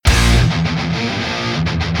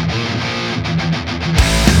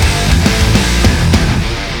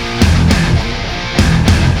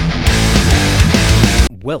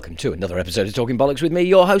Welcome to another episode of Talking Bollocks with me,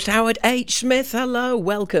 your host, Howard H. Smith. Hello,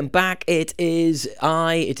 welcome back. It is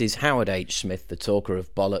Howard H. Smith, the talker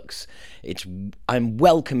of bollocks. I'm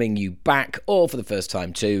welcoming you back, or for the first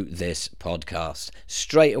time, to this podcast.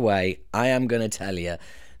 Straight away, I am going to tell you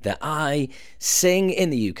that I sing in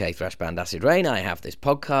the UK thrash band Acid Rain. I have this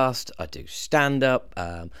podcast, I do stand-up,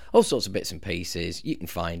 all sorts of bits and pieces. You can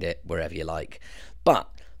find it wherever you like. But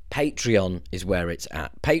Patreon is where it's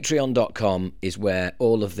at. Patreon.com is where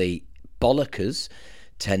all of the bollockers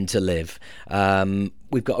tend to live.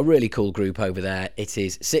 We've got a really cool group over there. It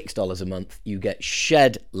is $6 a month. You get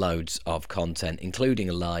shed loads of content, including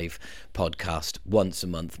a live podcast once a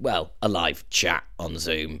month. Well, a live chat on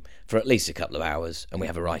Zoom for at least a couple of hours, and we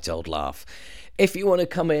have a right old laugh. If you want to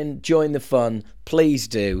come in, join the fun, please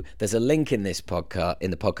do. There's a link in this podcast,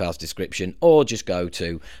 in the podcast description, or just go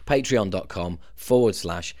to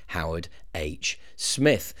patreon.com/Howard H.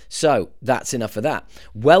 Smith. So that's enough of that.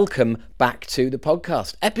 Welcome back to the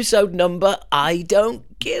podcast. Episode number, I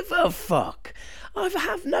don't give a fuck. I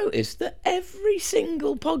have noticed that every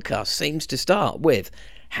single podcast seems to start with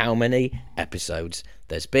how many episodes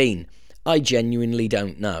there's been. I genuinely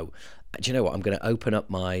don't know. Do you know what? I'm going to open up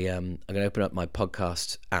my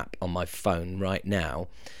podcast app on my phone right now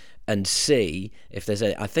and see if there's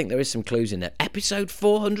any. I think there is some clues in there. Episode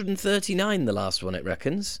 439, the last one, it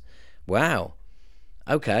reckons. Wow.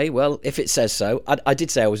 Okay, well, if it says so, I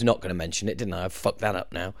did say I was not going to mention it, didn't I? I've fucked that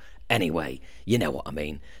up now. Anyway, you know what I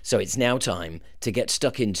mean. So it's now time to get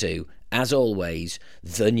stuck into, as always,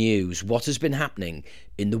 the news. What has been happening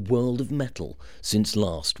in the world of metal since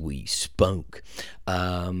last we spoke?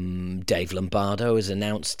 Dave Lombardo has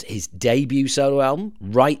announced his debut solo album,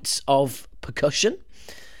 Rites of Percussion.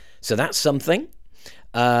 So that's something.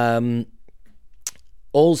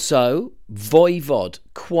 Also, Voivod,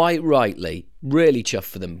 quite rightly, really chuffed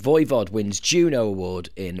for them. Voivod wins Juno Award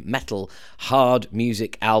in Metal Hard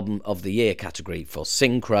Music Album of the Year category for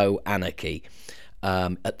Synchro Anarchy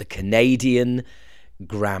at the Canadian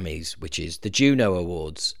Grammys, which is the Juno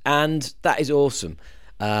Awards. And that is awesome.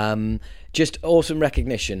 Just awesome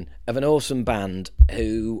recognition of an awesome band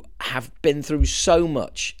who have been through so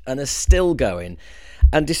much and are still going.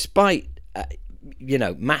 And despite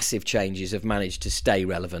massive changes, have managed to stay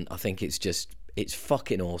relevant. I think it's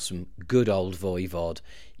fucking awesome. Good old Voivod.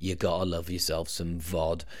 You gotta love yourself some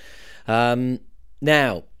VOD.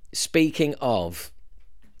 Now, speaking of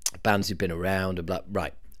bands who've been around, and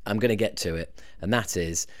right, I'm going to get to it, and that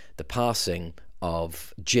is the passing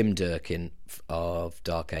of Jim Durkin of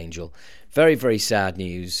Dark Angel. Very, very sad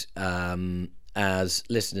news. As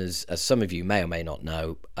listeners, as some of you may or may not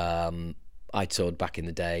know, I toured back in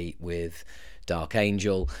the day with Dark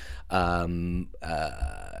Angel. We've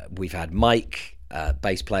had Mike,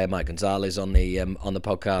 bass player Mike Gonzalez, on the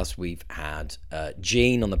podcast. We've had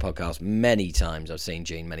Gene on the podcast many times. I've seen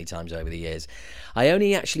Gene many times over the years. I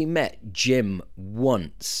only actually met Jim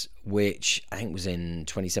once, which I think was in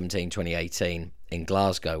 2017, 2018 in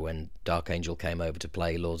Glasgow, when Dark Angel came over to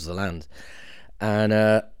play Lords of the Land. And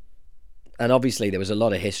obviously there was a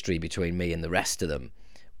lot of history between me and the rest of them,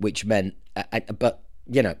 which meant, but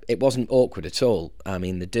it wasn't awkward at all. I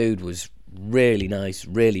mean, the dude was really nice,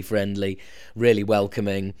 really friendly, really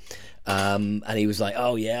welcoming. And he was like,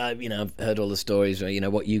 oh yeah, I've heard all the stories,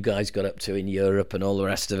 what you guys got up to in Europe and all the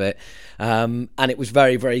rest of it. And it was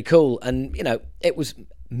very, very cool. And, it was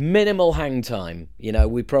minimal hang time.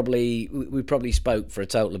 We probably spoke for a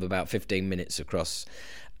total of about 15 minutes across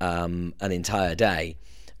an entire day.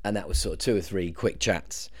 And that was sort of 2 or 3 quick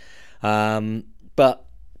chats. But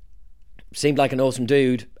seemed like an awesome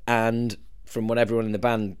dude, and from what everyone in the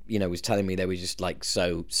band, was telling me, they were just like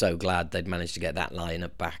so glad they'd managed to get that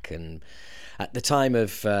lineup back. And at the time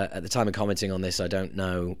of commenting on this, I don't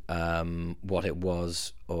know what it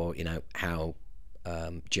was, or how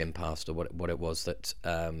Jim passed, or what it was that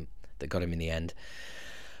got him in the end.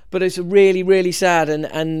 But it's really, really sad,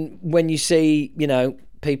 and when you see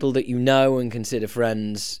people that you know and consider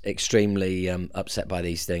friends extremely upset by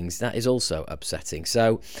these things, that is also upsetting.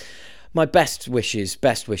 So my best wishes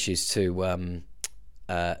to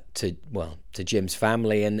Jim's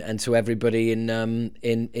family and to everybody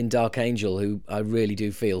in Dark Angel, who I really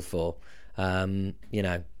do feel for.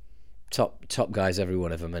 Top guys, every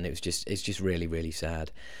one of them, and it's just really, really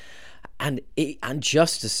sad. And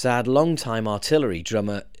just as sad, long-time Artillery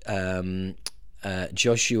drummer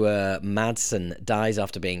Joshua Madsen dies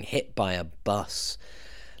after being hit by a bus.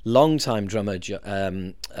 Long-time drummer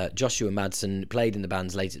Joshua Madsen, played in the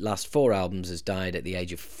band's last 4 albums, has died at the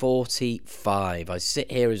age of 45. I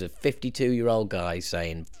sit here as a 52-year-old guy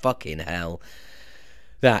saying, fucking hell,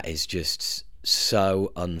 that is just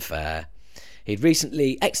so unfair. He'd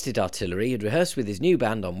recently exited artillery, had rehearsed with his new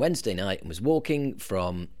band on Wednesday night, and was walking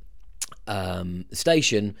from the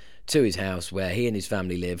station to his house where he and his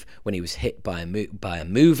family live when he was hit by a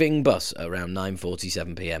moving bus at around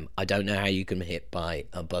 9:47 p.m. I don't know how you can be hit by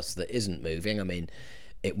a bus that isn't moving. I mean,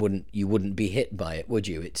 you wouldn't be hit by it, would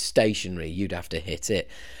you? It's stationary. You'd have to hit it.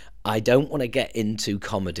 I don't want to get into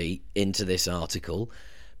comedy into this article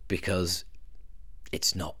because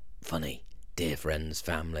it's not funny. Dear friends,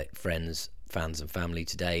 fans and family,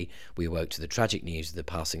 today we awoke to the tragic news of the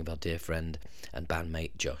passing of our dear friend and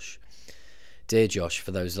bandmate Josh. Dear Josh,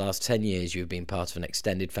 for those last 10 years you have been part of an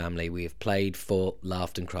extended family. We have played, fought,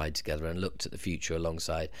 laughed and cried together and looked at the future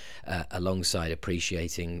alongside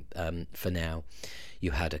appreciating for now.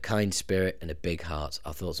 You had a kind spirit and a big heart.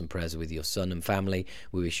 Our thoughts and prayers are with your son and family.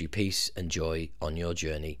 We wish you peace and joy on your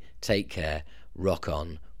journey. Take care. Rock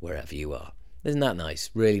on wherever you are. Isn't that nice?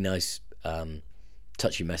 Really nice,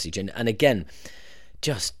 touchy message. And again,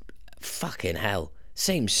 just fucking hell.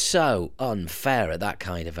 Seems so unfair at that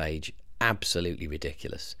kind of age. Absolutely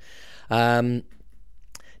ridiculous.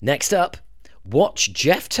 Next up, watch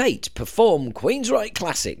Geoff Tate perform Queensryche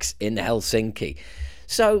classics in Helsinki.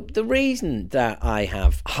 So the reason that I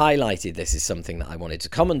have highlighted this is something that I wanted to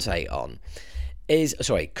comment on, is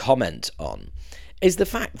the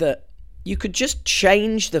fact that you could just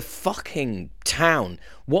change the fucking town.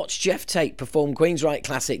 Watch Geoff Tate perform Queensryche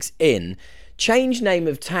classics in, change name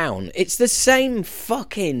of town. It's the same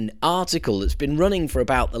fucking article that's been running for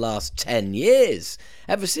about the last 10 years,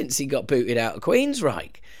 ever since he got booted out of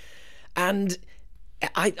Queensryche. And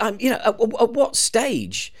I'm at what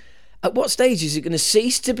stage? At what stage is it going to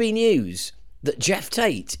cease to be news that Geoff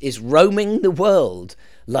Tate is roaming the world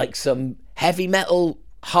like some heavy metal,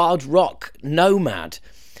 hard rock nomad,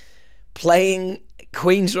 playing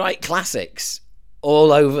Queensryche classics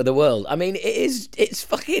all over the world? I mean, it's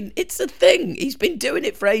a thing. He's been doing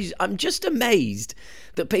it for ages. I'm just amazed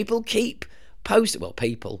that people keep posting,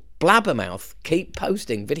 blabbermouth keep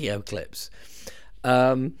posting video clips.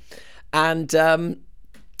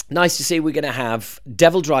 Nice to see we're going to have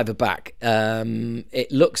Devil Driver back.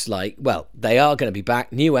 It looks like, they are going to be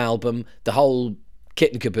back. New album, the whole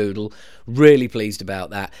kit and caboodle. Really pleased about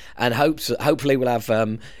that. And hopefully we'll have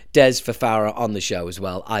Des Fafara on the show as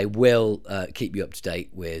well. I will keep you up to date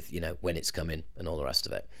with, when it's coming and all the rest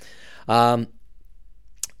of it.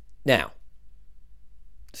 Now,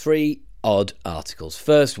 3 odd articles.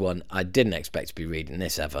 First one, I didn't expect to be reading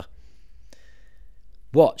this ever.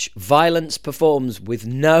 Watch, Violence performs with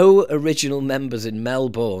no original members in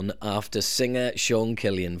Melbourne after singer Sean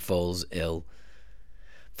Killian falls ill.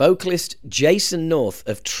 Vocalist Jason North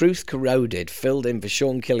of Truth Corroded filled in for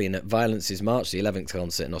Sean Killian at Violence's March the 11th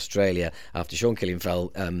concert in Australia after Sean Killian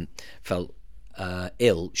fell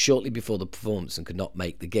ill shortly before the performance and could not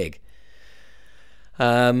make the gig.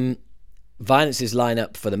 Violence's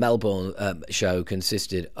lineup for the Melbourne show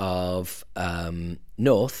consisted of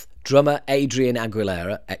North, drummer Adrian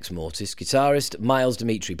Aguilera, ex-Mortis, guitarist Miles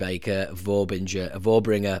Dimitri Baker,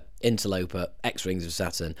 Vorbringer, Interloper, ex-Rings of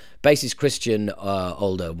Saturn, bassist Christian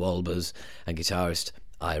Alder Walbers, and guitarist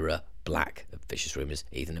Ira Black of Vicious Rumours,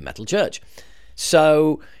 Heathen and Metal Church.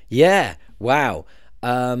 So, yeah, wow.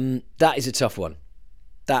 That is a tough one.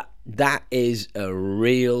 That is a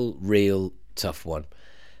real tough one.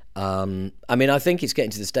 I mean, I think it's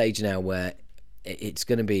getting to the stage now where it's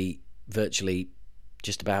going to be virtually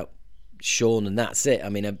just about Sean and that's it. I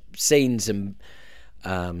mean, I've seen some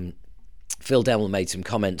Phil Demmel made some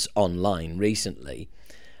comments online recently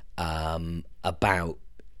about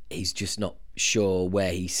he's just not sure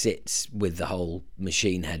where he sits with the whole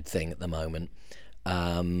Machine Head thing at the moment.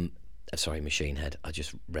 Machine Head, I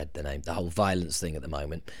just read the name. The whole Violence thing at the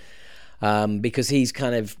moment, because he's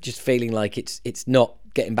kind of just feeling like it's not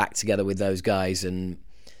getting back together with those guys and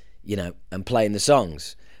and playing the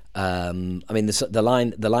songs. I mean, the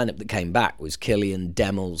lineup that came back was Killian,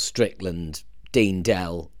 Demmel, Strickland, Dean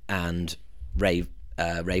Dell, and Ray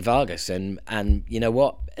Vargas, and you know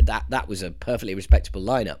what? That was a perfectly respectable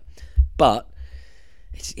lineup, but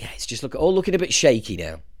it's just all looking a bit shaky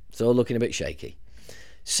now. It's all looking a bit shaky.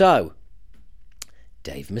 So,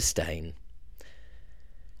 Dave Mustaine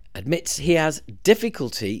admits he has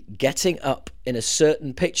difficulty getting up in a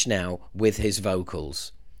certain pitch now with his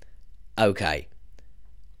vocals. Okay.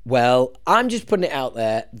 Well, I'm just putting it out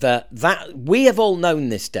there that we have all known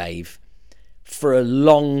this, Dave, for a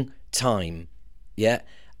long time. Yeah.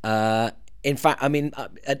 In fact, I mean,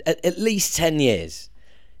 at least 10 years.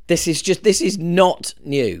 This is not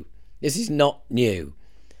new. This is not new.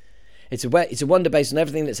 It's a wonder based on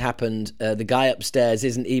everything that's happened. The guy upstairs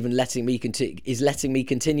isn't even letting me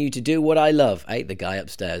continue to do what I love. Hey, the guy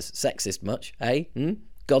upstairs, sexist much? Hey,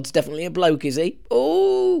 God's definitely a bloke, is he?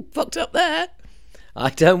 Oh, fucked up there. I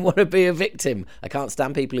don't want to be a victim. I can't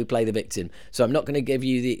stand people who play the victim. So I'm not going to give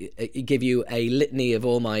you a litany of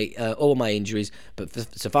all my injuries. But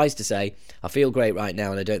suffice to say, I feel great right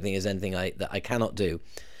now, and I don't think there's anything that I cannot do.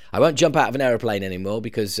 I won't jump out of an aeroplane anymore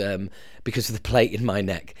because of the plate in my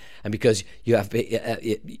neck, and because you have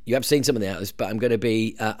seen some of the others. But I'm going to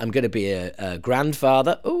be a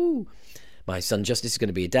grandfather. Oh, my son Justice is going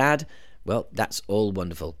to be a dad. Well, that's all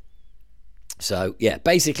wonderful. So yeah,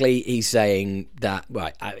 basically he's saying that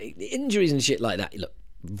injuries and shit like that. Look,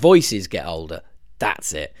 voices get older.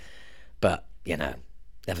 That's it. But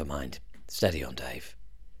never mind. Steady on, Dave.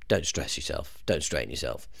 Don't stress yourself. Don't strain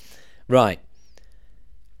yourself. Right.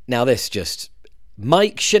 Now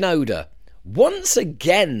Mike Shinoda, once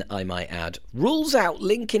again, I might add, rules out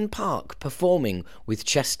Linkin Park performing with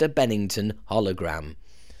Chester Bennington hologram.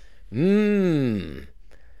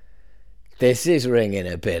 This is ringing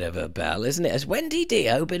a bit of a bell, isn't it? Has Wendy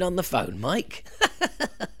Dio been on the phone, Mike?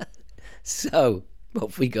 So, what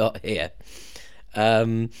have we got here?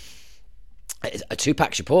 A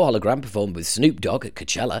Tupac Shakur hologram performed with Snoop Dogg at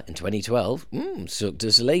Coachella in 2012. Cirque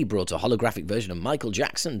du Soleil brought a holographic version of Michael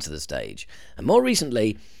Jackson to the stage. And more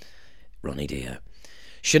recently, Ronnie Dio.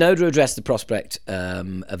 Shinoda addressed the prospect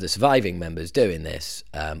of the surviving members doing this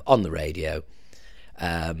on the radio.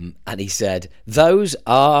 And he said, "Those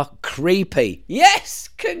are creepy." Yes,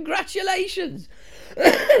 congratulations.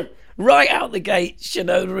 Right out the gate,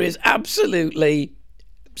 Shinoda is absolutely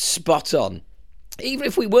spot on. Even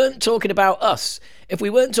if we weren't talking about us, if we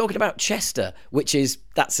weren't talking about Chester,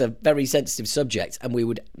 that's a very sensitive subject, and we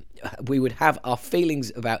would have our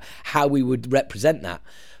feelings about how we would represent that.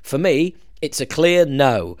 For me, it's a clear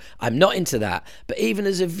no. I'm not into that. But even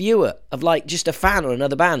as a viewer of just a fan or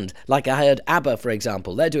another band, like I heard ABBA, for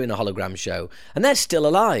example, they're doing a hologram show and they're still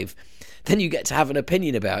alive. Then you get to have an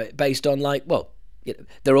opinion about it based on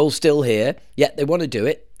they're all still here, yet they want to do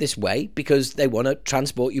it this way because they want to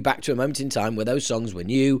transport you back to a moment in time where those songs were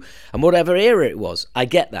new and whatever era it was. I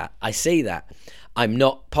get that. I see that. I'm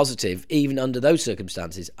not positive, even under those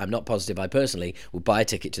circumstances, I'm not positive I personally would buy a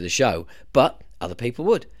ticket to the show, but other people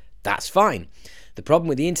would. That's fine. The problem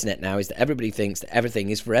with the internet now is that everybody thinks that everything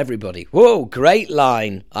is for everybody. Whoa, great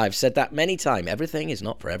line. I've said that many times. Everything is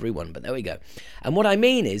not for everyone, but there we go. And what I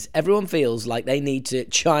mean is everyone feels like they need to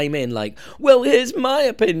chime in well, here's my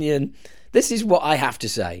opinion. This is what I have to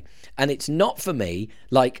say. And it's not for me.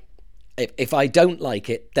 If I don't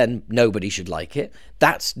like it, then nobody should like it.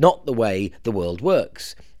 That's not the way the world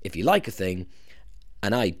works. If you like a thing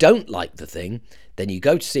and I don't like the thing, then you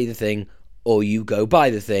go to see the thing, or you go buy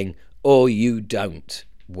the thing, or you don't.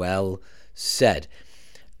 Well said.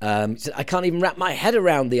 I can't even wrap my head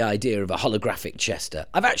around the idea of a holographic Chester.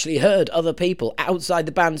 I've actually heard other people outside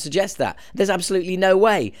the band suggest that. There's absolutely no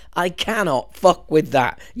way. I cannot fuck with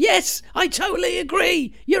that. Yes, I totally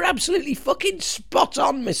agree. You're absolutely fucking spot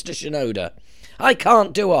on, Mr. Shinoda. I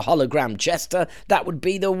can't do a hologram Chester. That would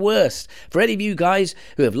be the worst. For any of you guys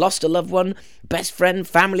who have lost a loved one, best friend,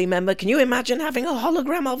 family member, can you imagine having a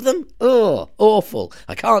hologram of them? Oh, awful.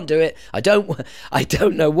 I can't do it. I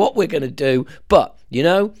don't know what we're going to do, but,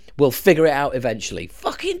 we'll figure it out eventually.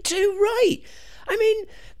 Fucking too right. I mean,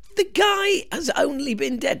 the guy has only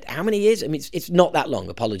been dead how many years? I mean, it's not that long.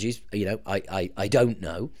 Apologies. I don't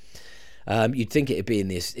know. You'd think it'd be in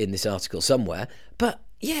this article somewhere, but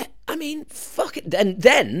yeah, I mean, fuck it.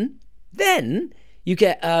 Then you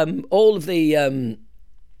get all of these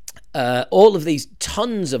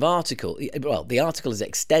tons of article. Well, the article is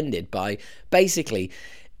extended by basically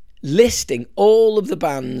listing all of the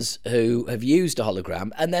bands who have used a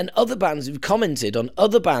hologram, and then other bands who've commented on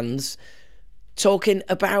other bands talking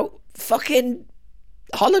about fucking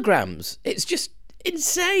holograms. It's just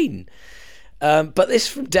insane. But this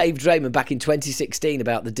from Dave Draymond back in 2016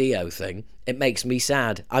 about the Dio thing. It makes me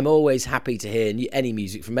sad. I'm always happy to hear any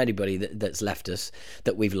music from anybody that's left us,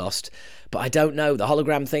 that we've lost. But I don't know. The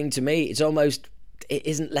hologram thing, to me, it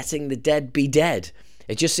isn't letting the dead be dead.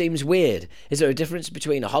 It just seems weird. Is there a difference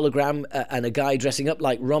between a hologram and a guy dressing up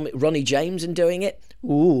like Ronnie James and doing it?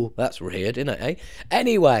 Ooh, that's weird, isn't it, eh?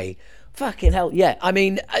 Anyway, fucking hell, yeah. I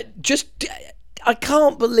mean, I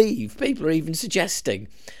can't believe people are even suggesting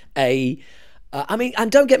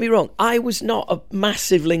and don't get me wrong, I was not a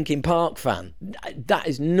massive Linkin Park fan. That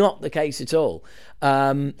is not the case at all.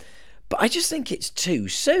 But I just think it's too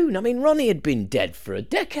soon. I mean, Ronnie had been dead for a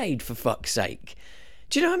decade, for fuck's sake.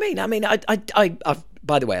 Do you know what I mean? I've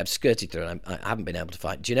by the way, I've skirted through and I haven't been able to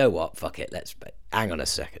find. Do you know what? Fuck it. Hang on a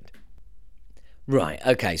second. Right,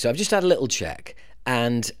 okay, so I've just had a little check,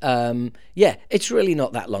 and yeah, it's really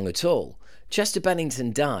not that long at all. Chester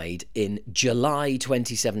Bennington died in July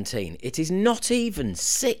 2017. It is not even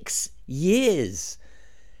 6 years.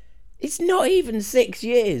 It's not even 6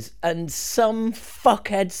 years, and some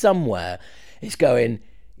fuckhead somewhere is going,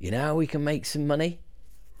 you know how we can make some money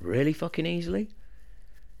really fucking easily?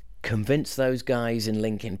 Convince those guys in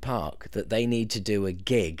Linkin Park that they need to do a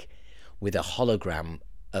gig with a hologram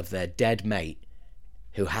of their dead mate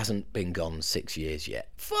who hasn't been gone 6 years yet.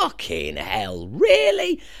 Fucking hell,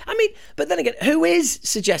 really? I mean, but then again, who is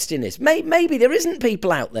suggesting this? Maybe there isn't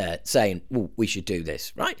people out there saying, well, we should do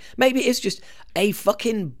this, right? Maybe it's just a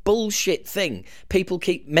fucking bullshit thing. People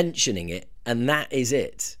keep mentioning it, and that is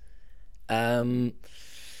it. Yeah,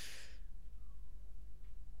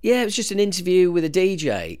 it was just an interview with a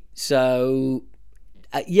DJ. So,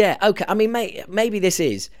 yeah, okay. I mean, maybe this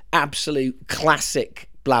is absolute classic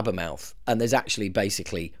blabbermouth, and there's actually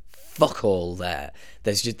basically fuck all there.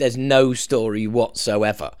 There's no story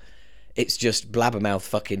whatsoever. It's just blabbermouth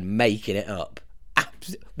fucking making it up,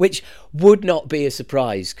 which would not be a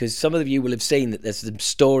surprise, because some of you will have seen that there's some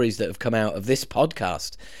stories that have come out of this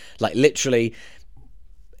podcast, like literally,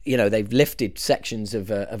 you know, they've lifted sections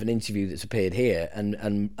of an interview that's appeared here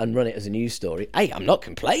and run it as a news story. Hey, I'm not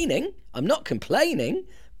complaining,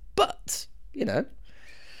 but you know,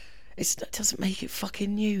 it doesn't make it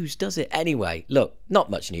fucking news, does it? Anyway, look, not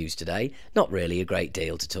much news today. Not really a great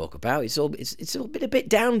deal to talk about. It's all been a bit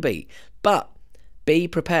downbeat, but be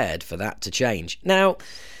prepared for that to change. Now,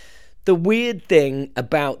 the weird thing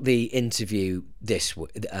about the interview this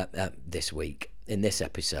week in this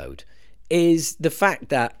episode is the fact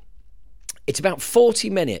that it's about 40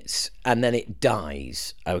 minutes and then it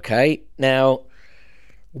dies. Okay, now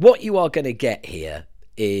what you are going to get here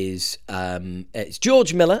is it's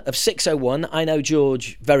George Miller of 601. I know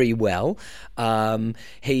George very well.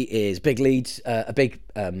 He is big Leeds, a big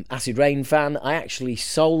Acid Reign fan. I actually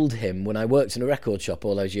sold him when I worked in a record shop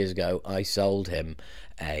all those years ago. I sold him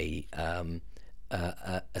a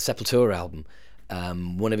Sepultura album,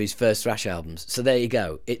 one of his first thrash albums. So there you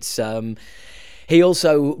go. It's he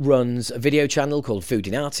also runs a video channel called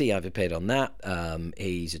Foodinati. I've appeared on that.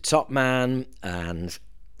 He's a top man, and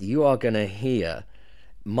you are going to hear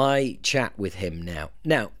my chat with him now.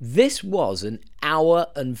 Now, this was an hour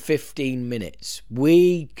and 15 minutes.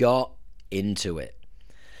 We got into it.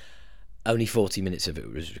 Only 40 minutes of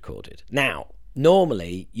it was recorded. Now,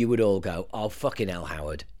 normally you would all go, oh, fucking hell,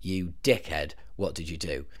 Howard, you dickhead, what did you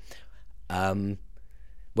do?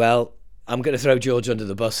 Well, I'm going to throw George under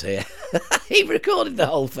the bus here. He recorded the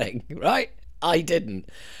whole thing, right? I didn't.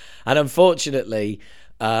 And unfortunately,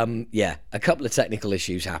 a couple of technical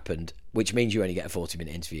issues happened, which means you only get a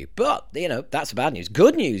 40-minute interview. But, you know, that's bad news.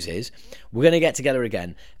 Good news is we're going to get together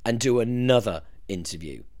again and do another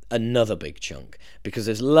interview, another big chunk, because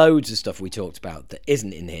there's loads of stuff we talked about that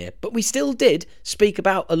isn't in here, but we still did speak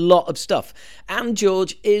about a lot of stuff. And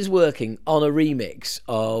George is working on a remix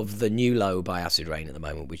of The New Low by Acid Reign at the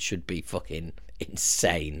moment, which should be fucking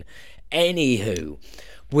insane. Anywho,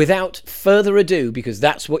 without further ado, because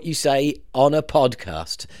that's what you say on a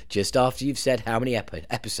podcast just after you've said how many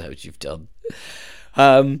episodes you've done,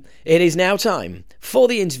 it is now time for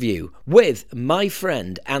the interview with my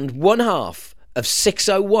friend and one half of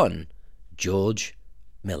 601, George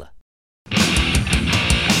Miller.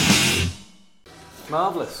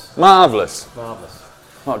 Marvellous.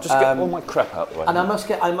 Right, just get all my crap out the way. And I must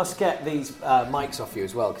get these mics off you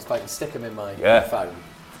as well, because if I can stick them in my phone.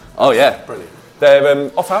 Oh yeah, Brilliant.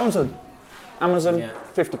 They're off Amazon. Yeah.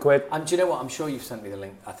 50 quid. And do you know what? I'm sure you've sent me the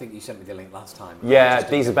link. I think you sent me the link last time. Yeah,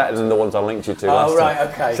 these are better than the ones I linked you to last time. Oh, right,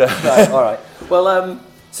 okay. Right, all right. Well,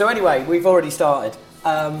 so anyway, we've already started.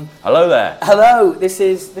 Hello there. Hello, this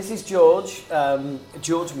is George,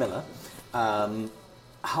 George Miller,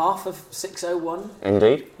 half of 601.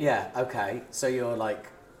 Indeed. Yeah, okay. So you're like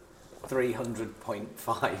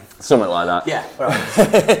 300.5. Something like that. Yeah,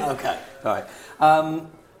 right. Okay, all right.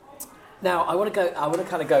 Now I want to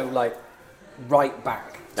kind of go like right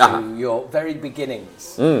back to your very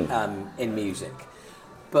beginnings in music,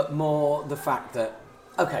 but more the fact that,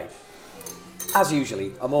 okay, as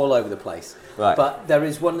usually, I'm all over the place. Right. But there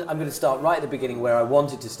is one, I'm going to start right at the beginning where I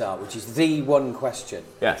wanted to start, which is the one question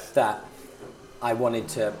that I wanted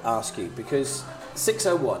to ask you. Because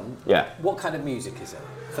 601, what kind of music is it?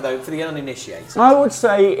 For the uninitiated. I would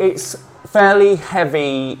say it's fairly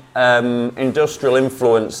heavy industrial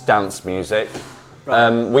influence dance music.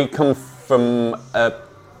 Right. We come from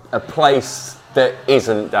a place that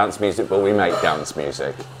isn't dance music, but we make dance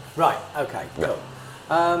music. Right, okay, cool.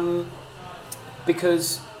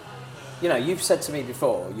 Because you know, you've said to me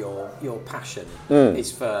before your passion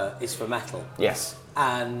is for metal. Yes.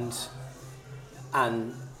 And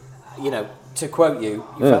you know, to quote you,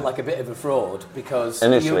 you felt like a bit of a fraud because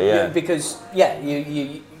initially,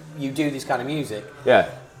 you do this kind of music. Yeah.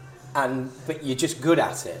 But you're just good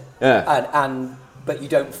at it. Yeah. But you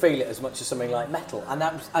don't feel it as much as something like metal, and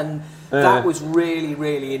that was really,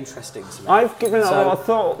 really interesting to me. I've given it a lot of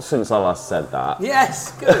thought since I last said that.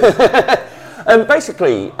 Yes, good.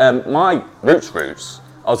 Basically, my roots,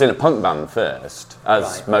 I was in a punk band first,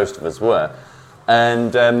 as most of us were,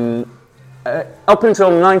 and up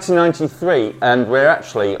until 1993, and we're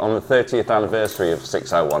actually on the 30th anniversary of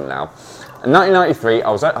 601 now. In 1993,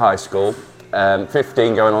 I was at high school,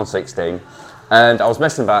 15 going on 16, and I was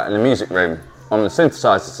messing about in the music room on the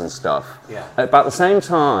synthesizers and stuff. Yeah. At about the same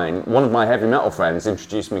time, one of my heavy metal friends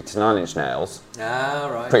introduced me to Nine Inch Nails,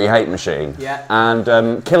 Pretty Hate Machine,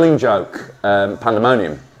 and Killing Joke,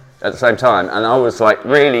 Pandemonium at the same time. And I was like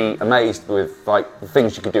really amazed with like the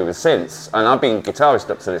things you could do with synths. And I've been a guitarist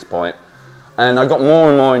up to this point, and I got more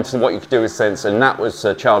and more into what you could do with synths. And Nat was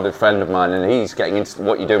a childhood friend of mine, and he's getting into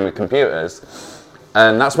what you're doing with computers.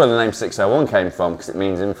 And that's where the name 601 came from, because it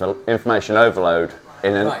means information overload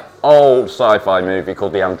in an old sci-fi movie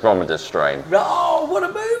called The Andromeda Strain. Oh, what a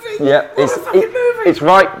movie! Yeah, what a fucking movie! It's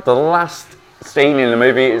right, the last scene in the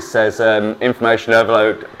movie, it says information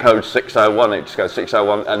overload code 601, it just goes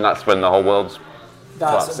 601, and that's when the whole world's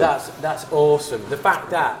That's awesome. The fact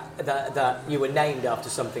that you were named after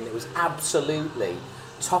something that was absolutely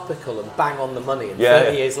topical and bang on the money, and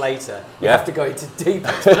 30 years later, you have to go into deep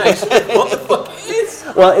explanation of what the fuck it is.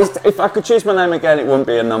 Well, if I could choose my name again, it wouldn't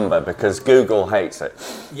be a number, because Google hates it.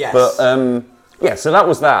 Yes. But, so that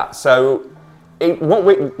was that. So what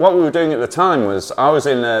we were doing at the time was, I was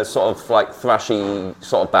in a sort of like thrashy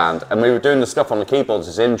sort of band, and we were doing the stuff on the keyboards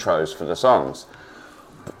as intros for the songs.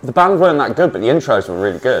 The band weren't that good, but the intros were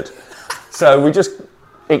really good. So we just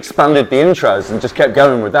expanded the intros and just kept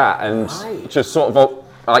going with that, and just sort of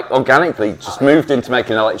like organically just moved into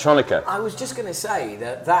making electronica. I was just going to say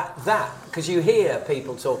that because you hear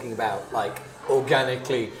people talking about like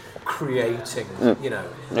organically creating, you know,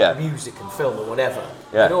 music and film or whatever.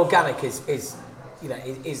 Yeah. And organic is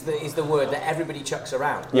the word that everybody chucks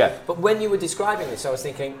around. Yeah. But when you were describing this, I was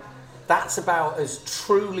thinking, that's about as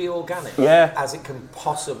truly organic as it can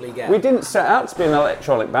possibly get. We didn't set out to be an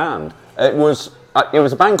electronic band. It was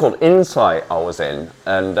a band called Insight I was in,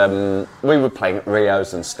 and we were playing at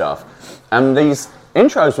Rios and stuff. And these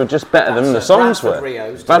intros were just better than the songs were.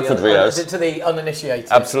 Bradford Rios. To the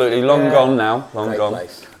uninitiated. Absolutely, long gone now. Long gone.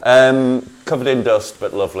 Place. Covered in dust,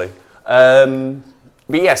 but lovely.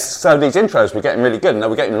 But yes, so these intros were getting really good, and they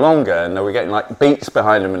were getting longer, and they were getting like beats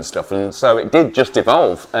behind them and stuff, and so it did just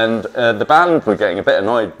evolve. And the band were getting a bit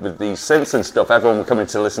annoyed with these synths and stuff. Everyone were coming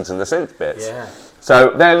to listen to the synth bits. Yeah.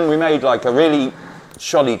 So then we made like a really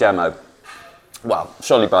shoddy demo. Well,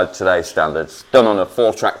 shoddy by today's standards, done on a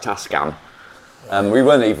 4-track Tascam. We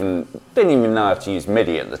didn't even know how to use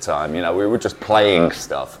MIDI at the time. You know, we were just playing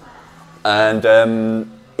stuff,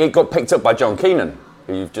 and it got picked up by John Keenan,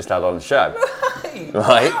 who you've just had on the show.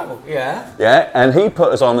 Right? Wow. Yeah. Yeah, and he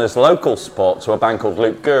put us on as local support to a band called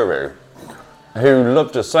Loop Guru, who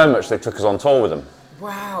loved us so much they took us on tour with them.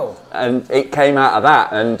 Wow. And it came out of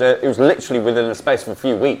that, and it was literally within the space of a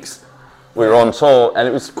few weeks. We were on tour, and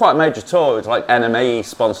it was quite a major tour. It was like NME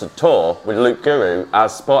sponsored tour with Loop Guru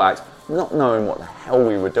as support act, not knowing what the hell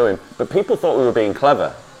we were doing, but people thought we were being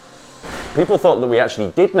clever. People thought that we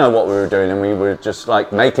actually did know what we were doing, and we were just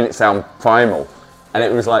like making it sound primal. And it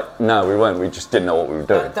was like, no, we weren't. We just didn't know what we were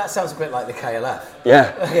doing. That sounds a bit like the KLF.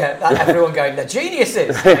 Yeah. Everyone going, they're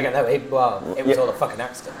geniuses. I go, no, it was all a fucking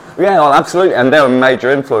accident. Yeah, well, absolutely. And they were a major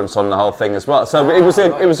influence on the whole thing as well. So it was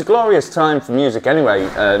a glorious time for music anyway,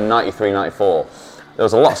 93, 94. There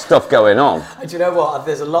was a lot of stuff going on. And do you know what?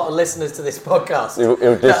 There's a lot of listeners to this podcast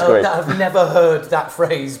that have never heard that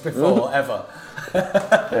phrase before, ever.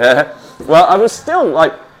 Yeah. Well, I was still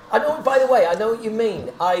like... I know, by the way, I know what you mean.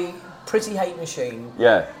 Pretty Hate Machine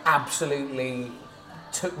absolutely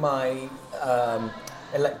took my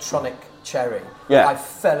electronic cherry. Yeah. I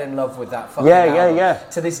fell in love with that fucking album.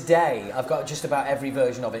 To this day, I've got just about every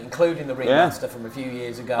version of it, including the remaster from a few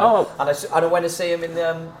years ago. Oh. And I went to see him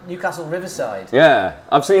in Newcastle Riverside. Yeah,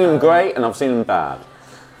 I've seen them great and I've seen them bad.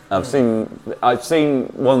 I've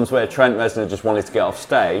seen ones where Trent Reznor just wanted to get off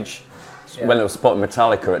stage when they were supporting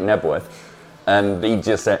Metallica at Nebworth. And he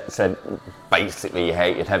just said basically he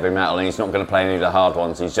hated heavy metal and he's not going to play any of the hard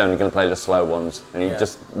ones, he's only going to play the slow ones, and he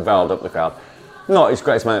just riled up the crowd. Not his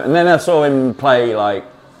greatest moment. And then I saw him play like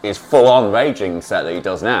his full-on raging set that he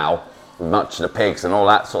does now, with Much of the Pigs and all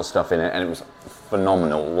that sort of stuff in it, and it was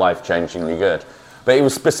phenomenal, life-changingly good. But it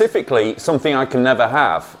was specifically something I can never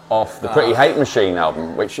have off the Pretty Hate Machine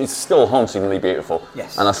album, which is still hauntingly beautiful.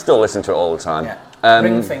 Yes. And I still listen to it all the time. Yeah.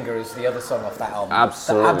 Ring Finger is the other song off that album.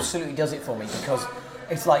 Absolutely. That absolutely does it for me, because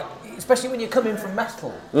it's like, especially when you're coming from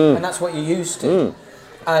metal, and that's what you're used to.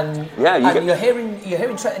 And, you're hearing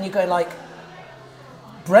Trent, and you're going like,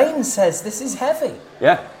 Brain says this is heavy.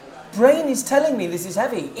 Yeah. Brain is telling me this is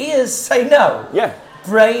heavy. Ears say no. Yeah.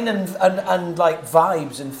 Brain and like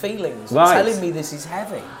vibes and feelings telling me this is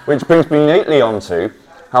heavy. Which brings me neatly onto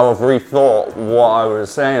how I've rethought what I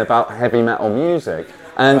was saying about heavy metal music.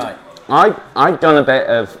 And I'd done a bit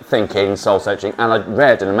of thinking, soul searching, and I'd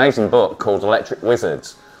read an amazing book called Electric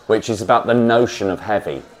Wizards, which is about the notion of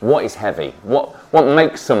heavy. What is heavy? What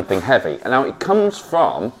makes something heavy? And now it comes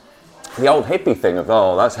from the old hippie thing of,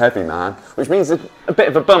 oh, that's heavy, man, which means it's a bit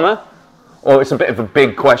of a bummer, or it's a bit of a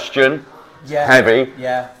big question. Yeah. Heavy.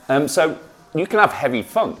 Yeah. So you can have heavy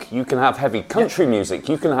funk, you can have heavy country music,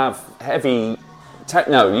 you can have heavy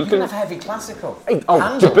techno, you can have heavy classical.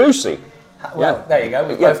 Oh, Debussy. Well, there you go.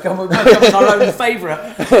 We've both come with our own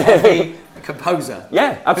favourite heavy composer.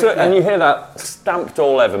 Yeah, absolutely. And you hear that stamped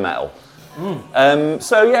all over metal.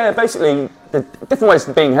 So yeah, basically, the different ways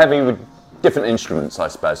of being heavy with different instruments, I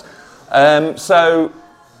suppose. So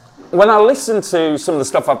when I listen to some of the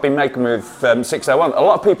stuff I've been making with 601, a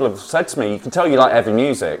lot of people have said to me, you can tell you like heavy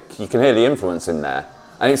music, you can hear the influence in there.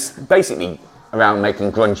 And it's basically around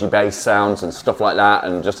making grungy bass sounds and stuff like that,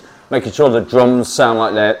 and just making sure the drums sound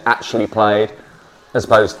like they're actually played, as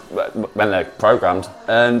opposed when they're programmed,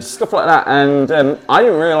 and stuff like that. And I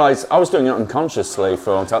didn't realise, I was doing it unconsciously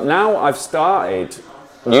for a long time. Now I've started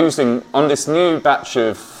using, on this new batch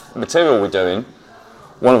of material we're doing,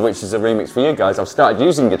 one of which is a remix for you guys, I've started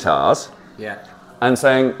using guitars and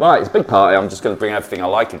saying, right, it's a big party, I'm just going to bring everything I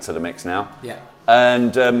like into the mix now. Yeah.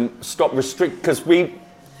 And stop because we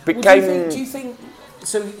became... Well, do you think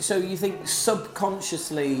so you think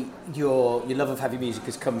subconsciously your love of heavy music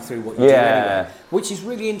has come through what you do anyway, which is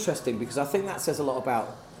really interesting, because I think that says a lot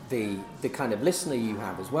about the kind of listener you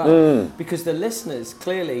have as well. Because the listeners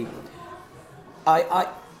clearly,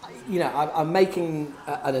 I'm making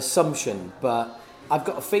an assumption, but I've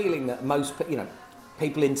got a feeling that most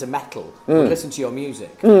people into metal would listen to your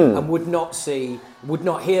music and would not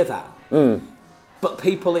hear that. But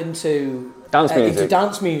people into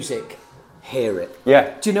dance music hear it.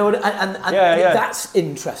 Yeah. Do you know what? And that's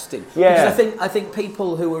interesting. Yeah. Because I think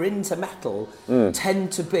people who are into metal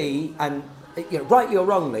tend to be, and rightly or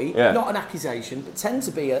wrongly, not an accusation, but tend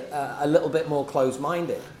to be a little bit more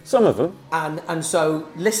closed-minded. Some of them. And so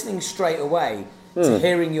listening straight away to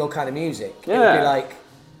hearing your kind of music, it would be like,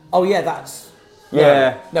 oh yeah, that's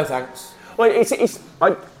no thanks. Well,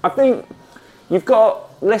 I think you've got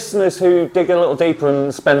listeners who dig a little deeper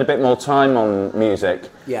and spend a bit more time on music.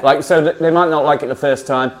 Yeah. Like, so they might not like it the first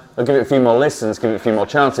time, they'll give it a few more listens, give it a few more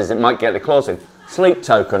chances, it might get the claws in. Sleep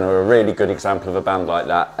Token are a really good example of a band like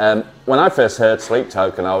that. When I first heard Sleep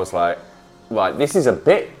Token, I was like, right, this is a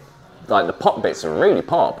bit, like the pop bits are really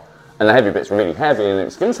pop, and the heavy bits are really heavy, and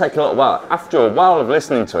it's going to take a little while. After a while of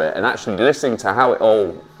listening to it, and actually listening to how it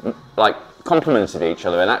all, like, complemented each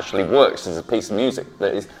other and actually works as a piece of music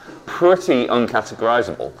that is pretty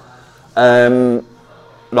uncategorizable,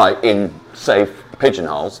 like in, say,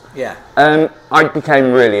 pigeonholes. Yeah. I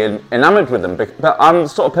became really enamoured with them, but I'm the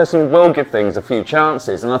sort of person who will give things a few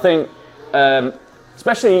chances, and I think,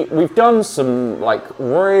 especially, we've done some, like,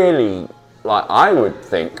 really, like, I would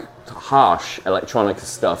think, harsh electronic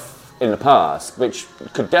stuff in the past, which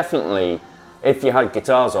could definitely, if you had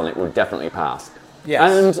guitars on it, would definitely pass. Yes.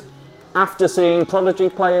 And after seeing Prodigy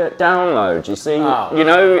play at Download, you see,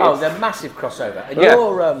 they're massive crossover.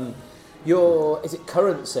 And your is it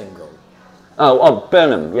current single? Oh,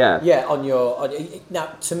 Burnham, yeah. Yeah, now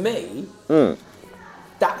to me,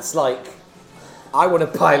 that's like, I want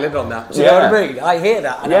to pile in on that. Do you know what I mean? I hear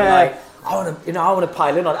that and I'm like, I want to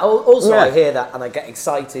pile in on it. Also, I hear that and I get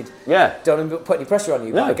excited. Yeah. Don't put any pressure on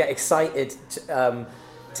you, but I get excited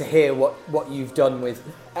to hear what you've done with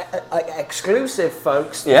exclusive,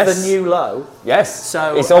 folks. Yes. The new low. Yes.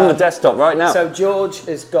 So it's on the desktop right now. So George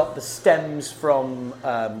has got the stems from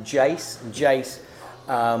Jace, and Jace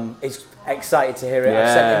is excited to hear it. I've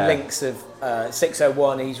sent him links of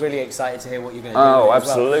 601. He's really excited to hear what you're going to do. Oh, as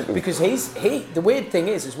well. absolutely. Because the weird thing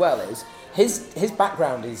is as well is his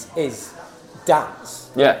background is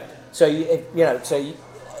dance. Yeah. So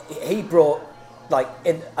he brought, like,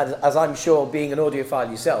 as I'm sure, being an audiophile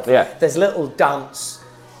yourself, there's little dance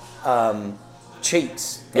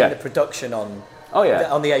cheats in the production on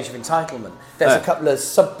the Age of Entitlement. There's a couple of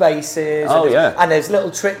sub basses and there's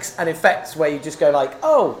little tricks and effects where you just go like,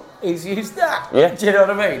 oh, he's used that. Yeah. Do you know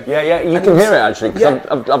what I mean? Yeah, you can hear it actually, because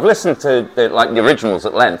I've listened to the originals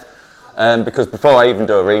at length, because before I even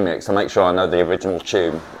do a remix, I make sure I know the original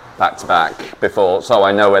tune back to back before, so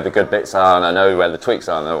I know where the good bits are and I know where the tweaks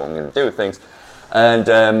are and I know what I'm going to do with things. And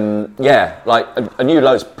like a New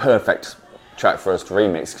Low's perfect track for us to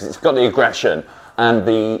remix because it's got the aggression and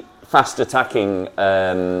the fast attacking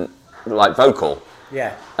like vocal.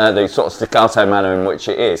 Yeah. The sort of staccato manner in which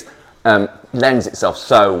it is lends itself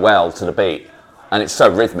so well to the beat, and it's so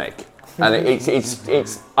rhythmic. And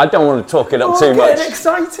it's I don't want to talk it up too much.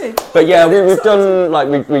 Excited. But yeah, we've done like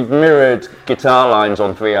we've mirrored guitar lines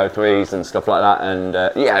on 303s and stuff like that, and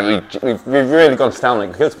we've really gone to town on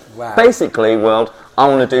it because basically, world, I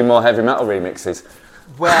want to do more heavy metal remixes.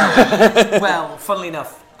 Well, funnily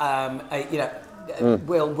enough,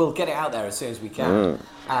 we'll get it out there as soon as we can.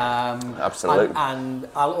 Absolutely. And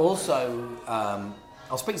I'll also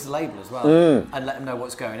I'll speak to the label as well and let them know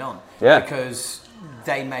what's going on. Yeah. Because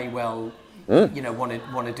they may well,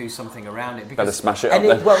 want to do something around it. Because better smash it up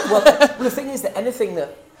then. Well, the thing is that anything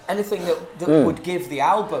that would give the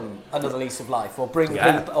album another lease of life, or bring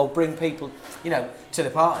people, to the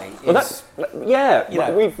party.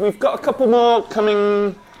 We've got a couple more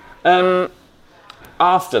coming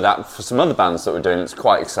after that for some other bands that we're doing. It's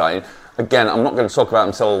quite exciting. Again, I'm not going to talk about them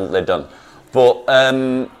until they're done. But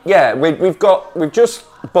we've just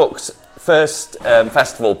booked first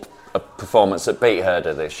festival performance at Beat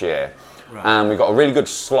Herder this year, and we got a really good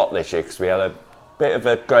slot this year because we had a bit of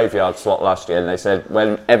a graveyard slot last year, and they said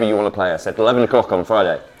whenever you want to play. I said 11 o'clock on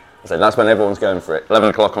Friday. I said that's when everyone's going for it. 11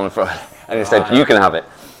 o'clock on Friday, and he said you can have it.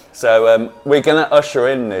 So we're going to usher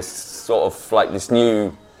in this sort of like this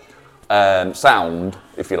new sound,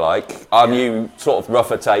 if you like, our new sort of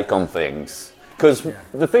rougher take on things. Because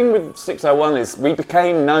the thing with 601 is we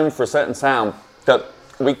became known for a certain sound that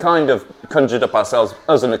we kind of conjured up ourselves,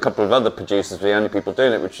 us and a couple of other producers, the only people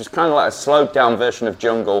doing it, which is kind of like a slowed down version of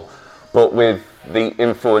Jungle, but with the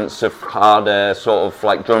influence of harder sort of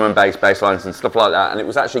like drum and bass lines and stuff like that, and it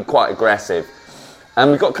was actually quite aggressive.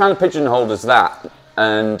 And we got kind of pigeonholed as that,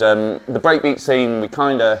 and the breakbeat scene we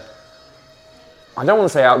kind of, I don't want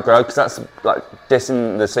to say outgrow because that's like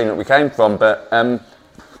dissing the scene that we came from, but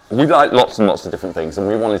we like lots and lots of different things, and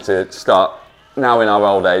we wanted to start now in our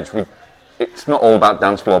old age. It's not all about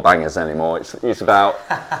dance floor bangers anymore. It's about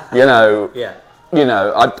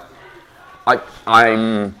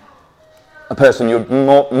I'm a person you're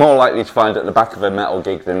more likely to find at the back of a metal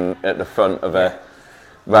gig than at the front of a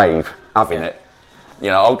rave having it.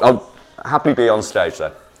 I'll happily be on stage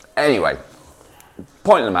there. Anyway,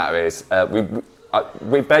 point of the matter is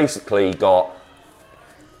we basically got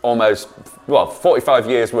almost 45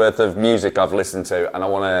 years worth of music I've listened to, and I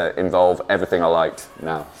want to involve everything I liked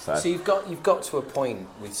now. So you've got to a point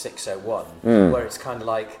with 601 where it's kind of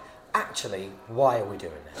like, actually, why are we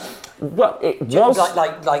doing this? Well, it was do you know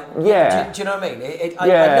what I mean? I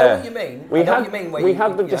know what you mean. We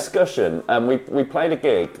had the discussion, and we played a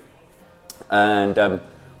gig, and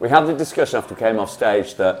we had the discussion after we came off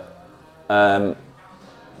stage that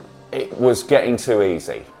it was getting too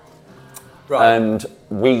easy. Right. And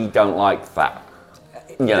we don't like that.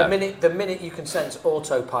 The minute you can sense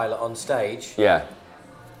autopilot on stage. Yeah.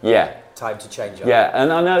 Time to change up. Yeah,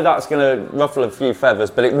 and I know that's going to ruffle a few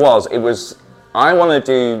feathers, but it was. I want to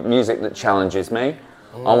do music that challenges me.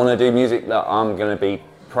 I want to do music that I'm going to be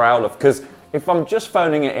proud of. Because if I'm just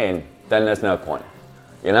phoning it in, then there's no point,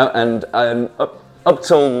 And up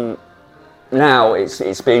till now,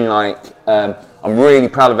 it's been like. I'm really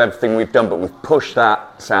proud of everything we've done, but we've pushed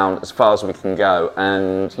that sound as far as we can go.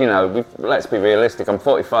 And, let's be realistic, I'm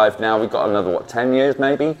 45 now, we've got another, 10 years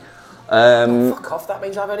maybe? Fuck off, that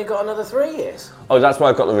means I've only got another 3 years. Oh, that's why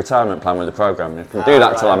I've got the retirement plan with the programme. I can do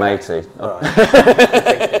that till I'm 80. Right.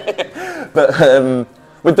 But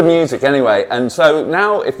with the music anyway, and so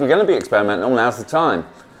now if we're going to be experimental, now's the time.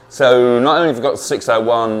 So not only have we got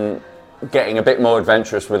 601 getting a bit more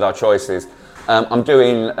adventurous with our choices, I'm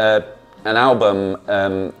doing an album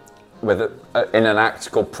in an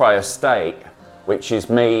act called Prior State, which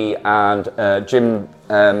is me and Jim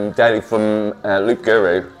Daly from Loop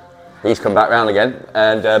Guru. He's come back round again,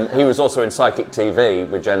 and he was also in Psychic TV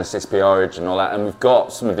with Genesis, P-Origin and all that, and we've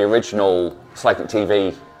got some of the original Psychic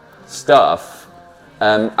TV stuff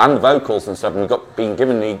and the vocals and stuff, and we've been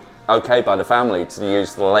given the okay by the family to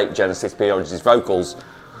use the late Genesis, P-Origin's vocals.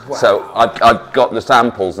 Wow. So I've got the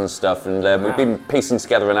samples and stuff, and we've been piecing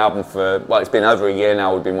together an album it's been over a year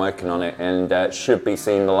now we've been working on it, and it should be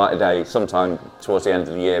seeing the light of day sometime towards the end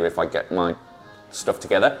of the year if I get my stuff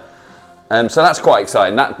together. So that's quite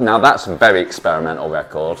exciting. That's a very experimental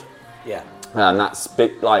record. Yeah. And that's a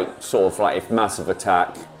bit like, sort of like if Massive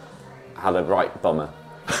Attack had a right bummer.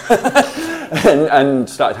 and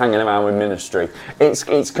started hanging around with Ministry.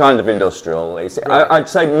 It's kind of industrial. I'd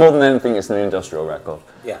say more than anything, it's an industrial record.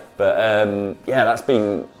 Yeah. But that's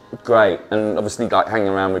been great. And obviously, like hanging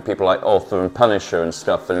around with people like Author and Punisher and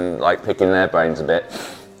stuff, and like picking their brains a bit.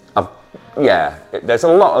 There's a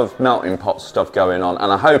lot of melting pot stuff going on,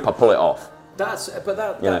 and I hope I pull it off. That's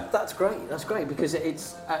great. That's great because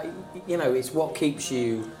it's it's what keeps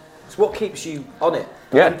you. It's what keeps you on it.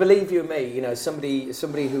 Yeah. And believe you me,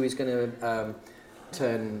 somebody who is going to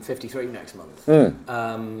turn 53 next month.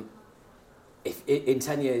 If in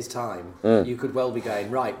 10 years' time, you could well be going,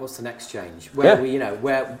 right, what's the next change? Where are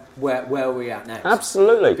we at next?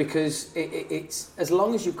 Absolutely. Because it's as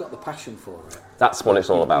long as you've got the passion for it. That's what it's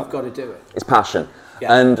all about. You've got to do it. It's passion.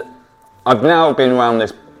 Yeah. And I've now been around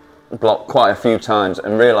this block quite a few times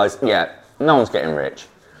and realised, no one's getting rich.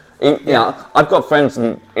 I've got friends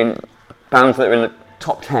in bands that are in the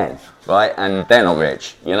top 10, right? And they're not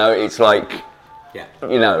rich. It's like,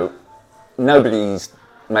 nobody's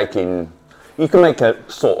making... You can make a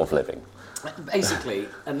sort of living. Basically,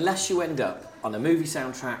 unless you end up on a movie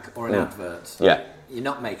soundtrack or an advert, you're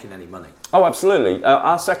not making any money. Oh, absolutely.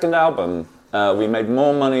 Our second album, we made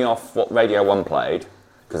more money off what Radio 1 played,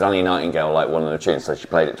 because Annie Nightingale liked one of the tunes, so she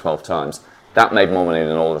played it 12 times. That made more money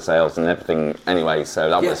than all the sales and everything anyway, so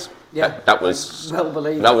that was well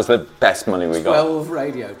believed. That was the best money we got. 12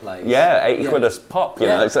 radio plays. Yeah, 80 quid a pop, you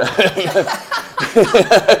know. So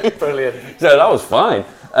Brilliant. So that was fine.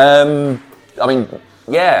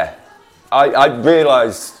 I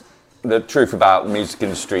realised the truth about the music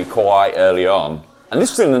industry quite early on. And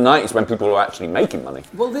this was in the 90s when people were actually making money.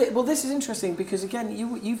 Well, this is interesting because, again,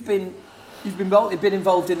 you've been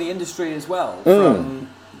involved in the industry as well,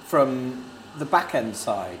 from the back end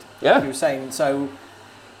side. Yeah. You were saying, so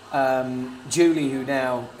Julie, who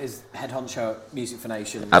now is head honcho at Music for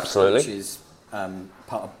Nations. Absolutely. Which is part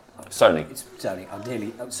of... Sony. It's Sony.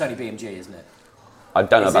 Sony BMG, isn't it? I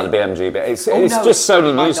don't know about the BMG, but it's just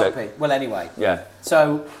Sony Music. Well, anyway. Yeah.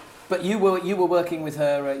 So, but you were working with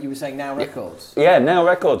her. You were saying Now Records. Yeah, Nail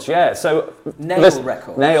Records. Yeah. So Nail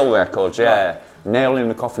Records. Nail Records. Yeah. Right. Nail in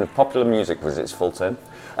the Coffin of Popular Music was its full term,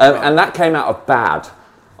 and that came out of Bad.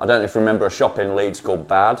 I don't know if you remember a shop in Leeds called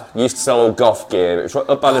Bad. Used to sell all goth gear. It was right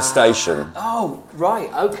up by the station. Oh, right.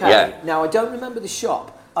 Okay. Yeah. Now I don't remember the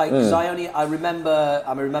shop because I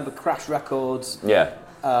remember Crash Records. Yeah.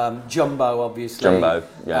 Jumbo, obviously. Jumbo,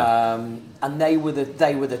 yeah. And they were the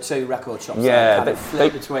two record shops. Yeah,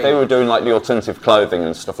 they were doing like the alternative clothing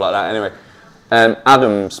and stuff like that. Anyway,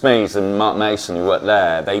 Adam Smees and Mark Mason, who worked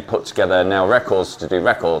there, they put together Nail Records to do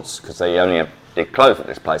records because they only did clothes at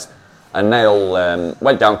this place. And Nail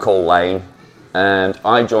went down Cole Lane, and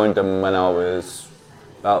I joined them when I was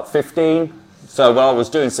about 15. So I was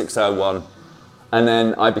doing 601, and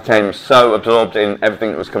then I became so absorbed in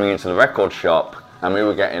everything that was coming into the record shop. And we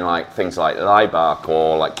were getting like things like Liebach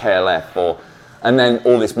or like KLF and then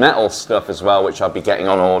all this metal stuff as well, which I'd be getting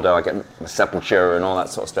on order. I get Sepultura and all that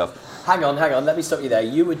sort of stuff. Hang on, let me stop you there.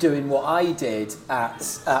 You were doing what I did at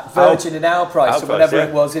Virgin and Our Price or whatever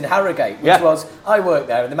it was in Harrogate, which was, I worked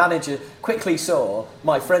there and the manager quickly saw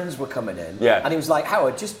my friends were coming in. Yeah. And he was like,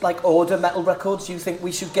 Howard, just like order metal records you think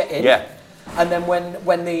we should get in. Yeah. And then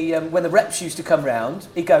when the reps used to come round,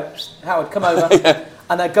 he'd go, Howard, come over.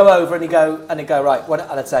 And I'd go over and he'd go, right,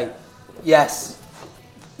 and I'd say, yes,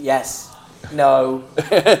 no,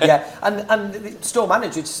 yeah. And the store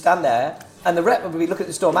manager would stand there and the rep would be looking at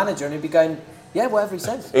the store manager and he'd be going, yeah, whatever he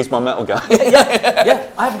says. He's my metal guy.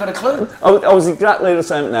 yeah, I haven't got a clue. I was exactly the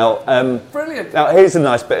same now. Brilliant. Now, here's a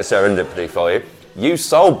nice bit of serendipity for you. You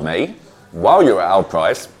sold me, while you were at Our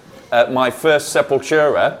Price, my first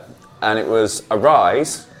Sepultura, and it was a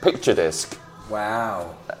Rise picture disc.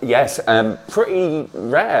 Wow. Yes, pretty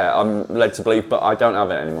rare, I'm led to believe, but I don't have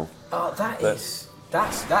it anymore. Oh, that is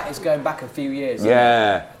going back a few years.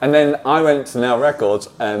 Yeah, and then I went to Nail Records,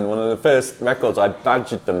 and one of the first records I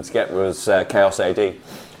badgered them to get was Chaos AD,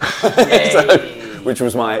 which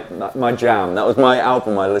was my jam. That was my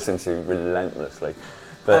album I listened to relentlessly.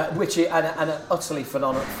 But an utterly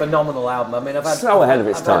phenomenal album. I mean, I've had ahead of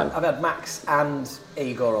its time. I've had Max and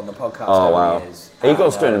Igor on the podcast over the years.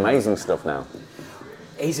 Igor's doing amazing stuff now.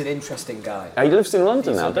 He's an interesting guy. He lives in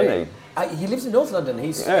London now, doesn't he? He lives in North London.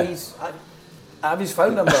 I have his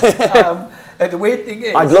phone number. The weird thing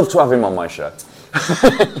is, I'd love to have him on my show.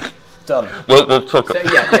 Done. We'll talk.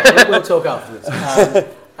 We'll talk afterwards.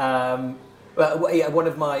 One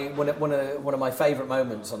of my favourite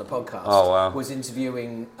moments on the podcast was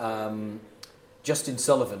interviewing Justin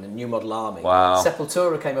Sullivan and New Model Army. Wow.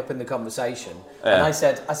 Sepultura came up in the conversation, and I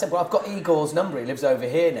said, well, I've got Igor's number. He lives over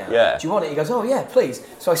here now. Yeah. Do you want it? He goes, oh yeah, please.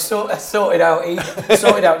 So I sorted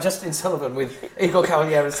out Justin Sullivan with Igor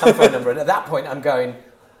Cavaliero's telephone number, and at that point, I'm going,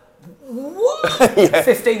 what?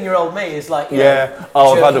 15-year-old me is like,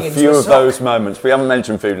 I've had a few of those moments. We haven't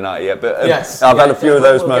mentioned Food Night yet, but I've had a few of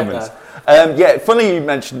those moments. Funny you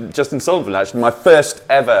mentioned Justin Sullivan. Actually, my first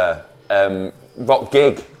ever rock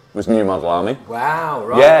gig was New Model Army. Wow,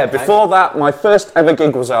 right. Yeah, okay. Before that, my first ever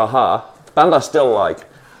gig was A-ha, a band I still like.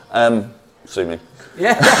 Sue me.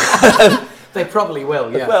 Yeah, they probably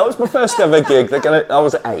will, yeah. Well, it was my first ever gig. I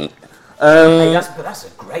was 8. That's a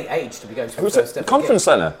great age to be going to a first ever gig. It was at the Conference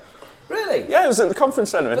Centre. Really? Yeah, it was at the Conference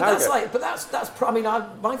Centre in Harrogate.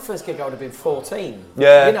 My first gig I would have been 14.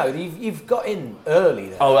 Yeah. You know, you've got in early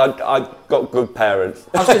then. Oh, I got good parents.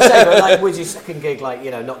 I was going to say, but like, was your second gig like,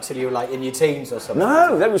 you know, not till you were like in your teens or something?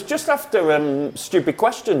 No, that was just after Stupid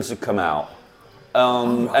Questions had come out.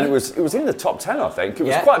 Right. And it was in the top 10, I think. It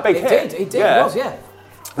was quite a big hit. It was.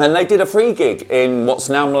 And they did a free gig in what's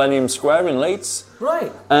now Millennium Square in Leeds. Right.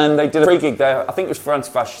 And they did a free gig there. I think it was for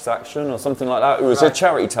Anti-Fascist Action or something like that. It was a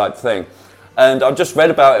charity type thing. And I just read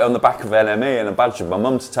about it on the back of NME and a badge of my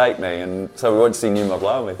mum to take me. And so we went to see New Model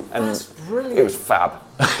Army. And that's brilliant. It was fab.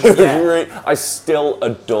 I still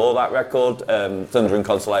adore that record. Thunder and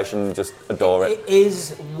Consolation, just adore it. It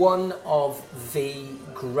is one of the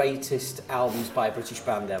greatest albums by a British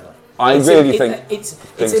band ever. I really think it's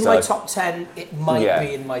in my top 10. It might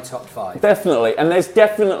be in my top 5. Definitely, and there's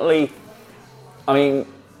definitely, I mean,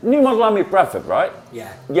 New Model Army Bradford, right?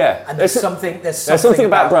 Yeah. Yeah. And there's something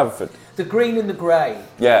about Bradford. The green and the grey.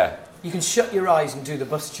 Yeah. You can shut your eyes and do the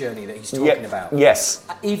bus journey that he's talking about. Yes.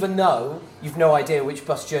 Even though you've no idea which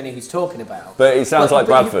bus journey he's talking about. But it sounds like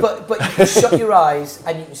Bradford. But you can shut your eyes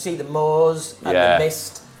and you can see the moors and the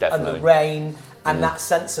mist and the rain and that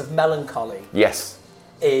sense of melancholy. Yes.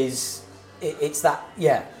 It's a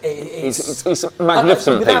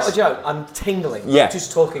magnificent without piece. a joke, I'm tingling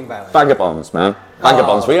just talking about it. Vagabonds, man.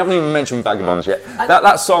 Vagabonds. We haven't even mentioned Vagabonds yet.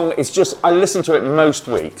 That song is just, I listen to it most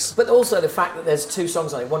weeks. But also the fact that there's 2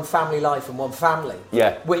 songs on it, one Family Life and one Family.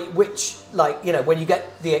 Yeah. Which like, you know, when you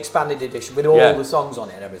get the expanded edition with all the songs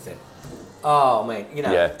on it and everything. Oh mate, you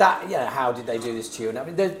know how did they do this tune? I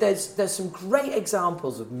mean, there's some great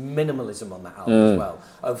examples of minimalism on that album as well,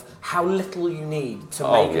 of how little you need to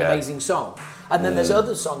make an amazing song. And then there's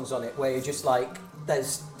other songs on it where you're just like,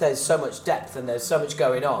 there's so much depth and there's so much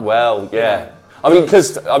going on. Well, yeah. You know? I mean,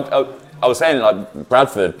 because I was saying like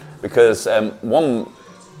Bradford, because one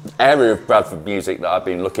area of Bradford music that I've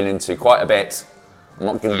been looking into quite a bit, I'm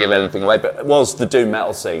not going to give anything away, but was the doom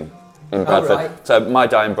metal scene in Bradford. Right. So My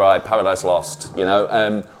Dying Bride, Paradise Lost, you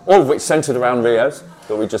know, all of which centred around Rios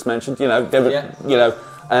that we just mentioned, you know, you know,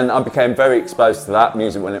 and I became very exposed to that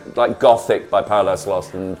music when it, like Gothic by Paradise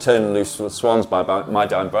Lost and Turn Loose with Swans by My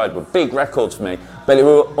Dying Bride were big records for me, but it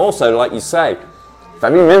were also, like you say,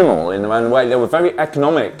 very minimal in their own way. They were very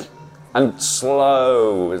economic and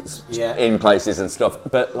slow in places and stuff,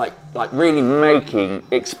 but like really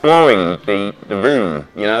exploring the room,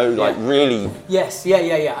 you know, like really. Yes,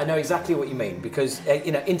 yeah. I know exactly what you mean, because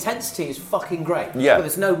you know, intensity is fucking great. Yeah. But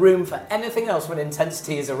there's no room for anything else when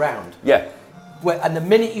intensity is around. Yeah. And the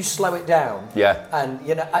minute you slow it down, and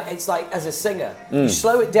you know, it's like as a singer, you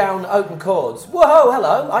slow it down, open chords. Whoa,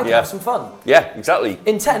 hello, I can have some fun. Yeah, exactly.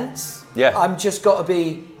 Intense. Yeah. I'm just got to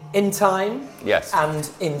be in time. Yes. And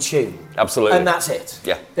in tune. Absolutely. And that's it.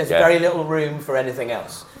 Yeah. There's very little room for anything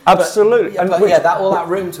else. Absolutely. All that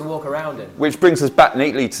room to walk around in. Which brings us back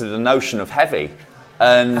neatly to the notion of heavy,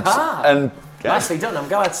 and nicely done. I'm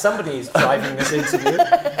glad somebody is driving this interview.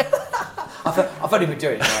 I've only been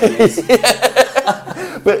doing it 9 years.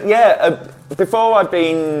 But before I'd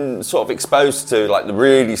been sort of exposed to like the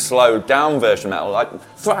really slowed down version of metal, like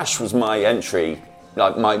thrash was my entry,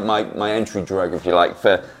 like my entry drug, if you like,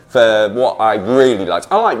 for what I really liked.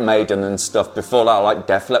 I liked Maiden and stuff before that. I liked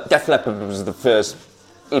Def Leppard. Def Leppard was the first,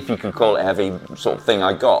 if you could call it heavy, sort of thing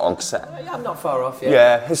I got on cassette. Yeah, I'm not far off.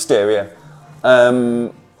 Yeah, Hysteria.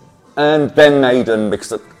 And then Maiden,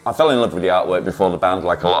 because I fell in love with the artwork before the band,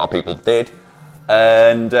 like a lot of people did.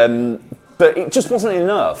 And but it just wasn't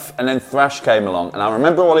enough. And then thrash came along, and I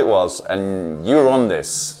remember what it was, and you were on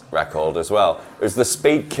this record as well. It was the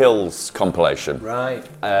Speed Kills compilation. Right.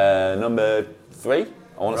 Number 3,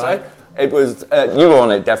 I want to say. It was, you were on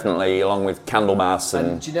it definitely, along with Candlemas.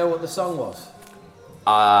 And do you know what the song was?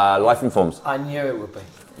 Life Informs. I knew it would be.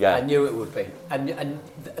 Yeah. I knew it would be. And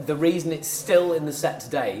the reason it's still in the set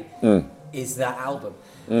today is that album.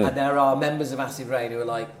 And there are members of Acid Rain who are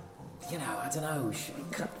like, you know, I don't know, should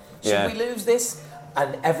we lose this?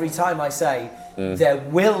 And every time I say, there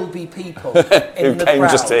will be people in the came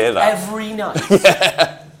crowd just to hear that. every night.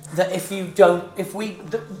 That if we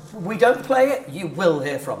don't play it, you will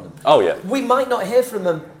hear from them. Oh yeah. We might not hear from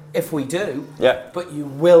them if we do. Yeah. But you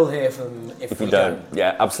will hear from them if we don't.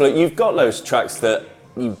 Yeah, absolutely. You've got those tracks that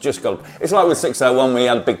you've just got. It's like with 601, we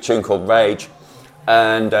had a big tune called Rage,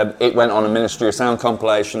 and it went on a Ministry of Sound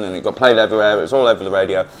compilation, and it got played everywhere. It was all over the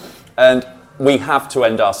radio, and we have to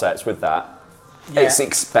end our sets with that. Yeah. It's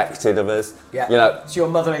expected of us. Yeah. You know, it's your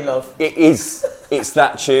motherly love. it is. It's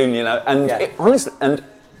that tune, you know, and honestly, and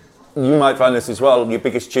you might find this as well. Your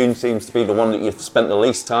biggest tune seems to be the one that you've spent the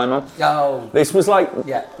least time on. Oh. This was like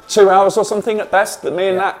Yeah. 2 hours or something at best. That me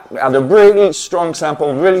and that had a really strong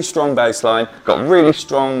sample, really strong bass line, got really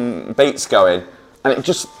strong beats going, and it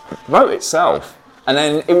just wrote itself. And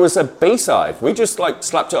then it was a B-side. We just like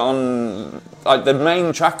slapped it on, like the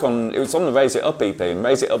main track on. It was on the Raise It Up EP, and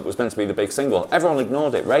Raise It Up was meant to be the big single. Everyone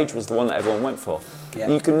ignored it. Rage was the one that everyone went for. Yeah.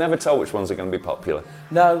 You can never tell which ones are going to be popular.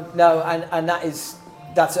 No, and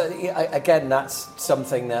that's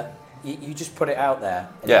something that you just put it out there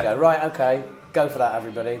and you go, right, okay, go for that,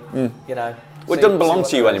 everybody. You know. Well, it doesn't belong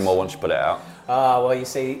to you anymore once you put it out. Well, you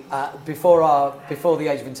see, before the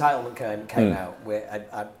Age of Entitlement came out,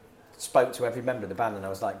 I spoke to every member of the band and I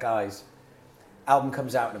was like, guys, album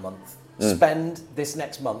comes out in a month. Spend this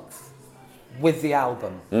next month with the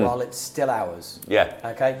album while it's still ours. Yeah.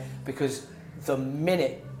 Okay? Because the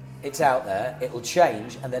minute it's out there, it'll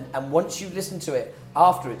change, and once you listen to it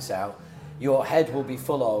after it's out, your head will be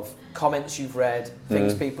full of comments you've read,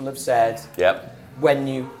 things people have said. Yep. When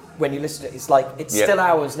you listen to it, it's like it's still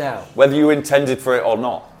ours now. Whether you intended for it or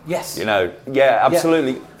not. Yes. You know, yeah,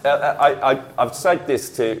 absolutely. I've said this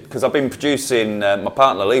because I've been producing my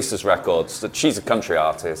partner Lisa's records. That she's a country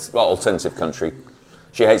artist, well, alternative country.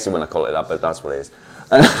 She hates it when I call it that, but that's what it is.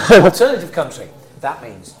 Alternative country. That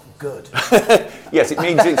means good. Yes, it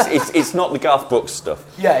means it's not the Garth Brooks stuff.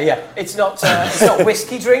 Yeah. It's not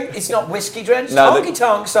whiskey drink. It's not whiskey drenched. No, honky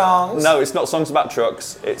tonk songs. No, it's not songs about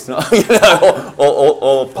trucks. It's not, you know,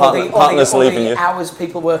 or partners leaving you. Hours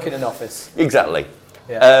people work in an office. Exactly.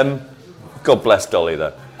 Yeah. God bless Dolly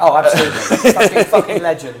though. Oh, absolutely. fucking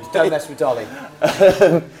legend. Don't mess with Dolly.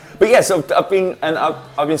 But yeah, so I've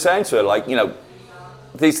been saying to her, like, you know,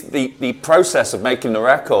 the process of making the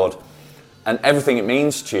record and everything it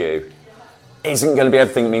means to you isn't going to be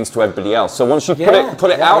everything it means to everybody else. So once you put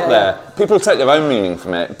it out there, people take their own meaning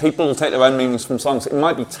from it. People will take their own meanings from songs. It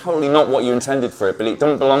might be totally not what you intended for it, but it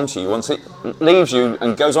doesn't belong to you. Once it leaves you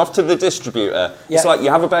and goes off to the distributor, it's like you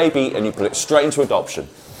have a baby and you put it straight into adoption.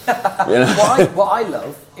 You know? What I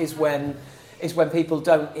love is when people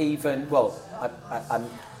don't even. Well, I'm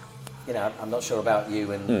you know, I'm not sure about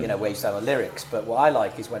you and you know where you stand on lyrics, but what I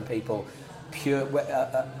like is when people you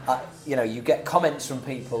know, you get comments from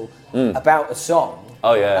people about a song.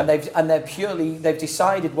 Oh yeah. And they've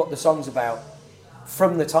decided what the song's about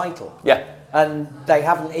from the title. Yeah. And they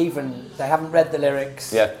haven't read the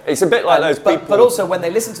lyrics. Yeah. It's a bit like those people. But also when they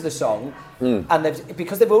listen to the song, and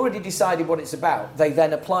because they've already decided what it's about, they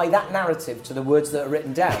then apply that narrative to the words that are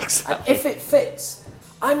written down. Exactly. And if it fits,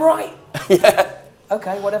 I'm right. Yeah.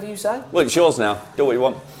 Okay, whatever you say. Well, it's yours now. Do what you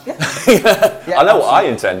want. Yeah. I know what I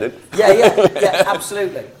intended. Yeah,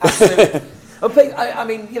 absolutely. I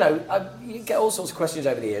mean, you know, you get all sorts of questions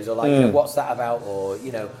over the years, or like, you know, what's that about, or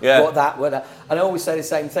you know, what that. And I always say the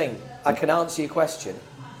same thing. I can answer your question,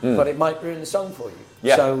 but it might ruin the song for you.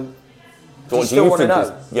 Yeah. So, So do you still want to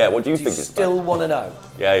know? What do you think? Do you still want to know?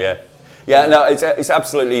 Yeah. No, it's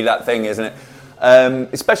absolutely that thing, isn't it?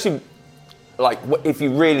 Especially like if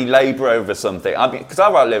you really labour over something. I mean, because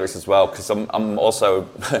I write lyrics as well. Because I'm also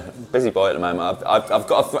busy boy at the moment. I've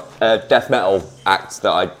got a death metal act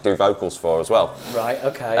that I do vocals for as well. Right.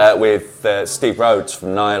 Okay. With Steve Rhodes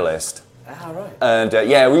from Nihilist. Ah, right. And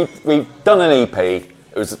we've done an EP.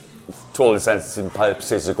 It was, to all intents and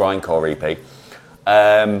purposes, a grindcore EP.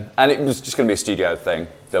 And it was just going to be a studio thing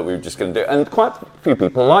that we were just going to do. And quite a few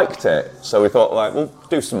people liked it. So we thought, like, we'll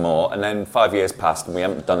do some more. And then 5 years passed and we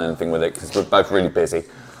haven't done anything with it because we're both really busy.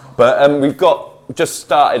 But we've just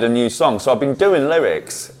started a new song. So I've been doing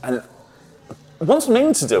lyrics. And once I'm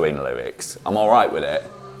into doing lyrics, I'm all right with it.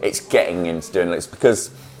 It's getting into doing lyrics because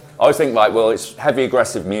I always think, like, well, it's heavy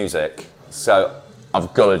aggressive music. So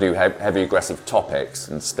I've got to do heavy aggressive topics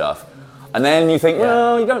and stuff. And then you think,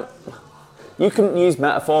 well, you can use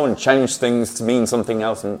metaphor and change things to mean something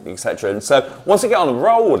else, and etc. And so once I get on a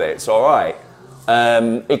roll with it, it's all right.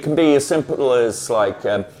 It can be as simple as like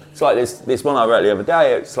it's like this one I wrote the other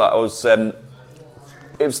day. It's like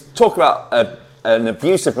it was talk about an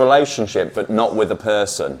abusive relationship, but not with a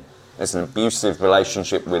person. It's an abusive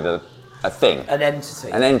relationship with a a thing. An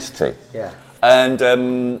entity. An entity. Yeah. And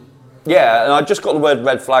and I just got the word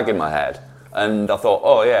red flag in my head, and I thought,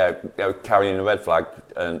 oh yeah, carrying a red flag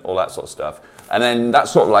and all that sort of stuff. And then that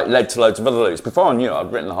sort of like led to loads of other lyrics. Before I knew it,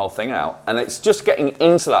 I'd written the whole thing out. And it's just getting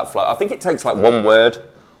into that flow. I think it takes like one word.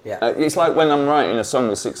 Yeah. It's like when I'm writing a song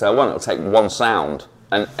with 601, it'll take one sound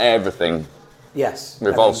and everything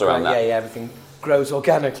revolves around that. Yeah, everything grows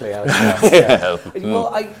organically out of that. Yeah.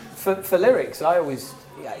 Well, for lyrics, I always,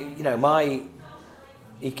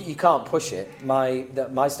 you can't push it.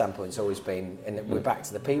 My standpoint's always been, and we're back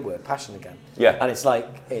to the P word, passion again. Yeah. And it's like,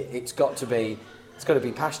 it's got to be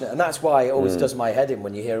passionate, and that's why it always does my head in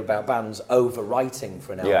when you hear about bands overwriting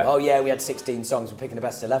for an album. Yeah. Oh yeah, we had 16 songs, we're picking the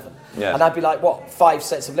best 11. Yeah. And I'd be like, what, 5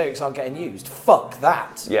 sets of lyrics aren't getting used? Fuck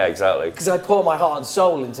that. Yeah, exactly. Because I pour my heart and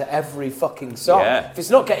soul into every fucking song. Yeah. If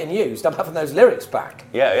it's not getting used, I'm having those lyrics back.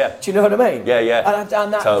 Yeah, yeah. Do you know what I mean? Yeah, yeah.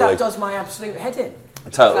 And that Totally. does my absolute head in.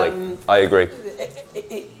 Totally. I agree.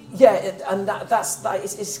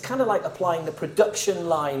 It's kind of like applying the production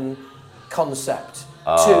line concept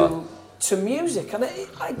to music, and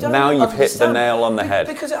I don't. Now you've understand, hit the nail on the head.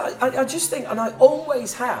 Because I just think, and I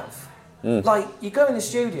always have, like you go in the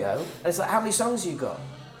studio and it's like, how many songs you got?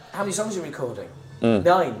 How many songs are you recording? 9.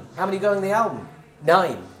 How many go in the album?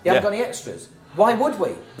 9. You haven't got any extras. Why would we?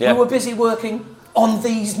 Yeah. We were busy working on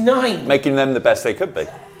these 9. Making them the best they could be.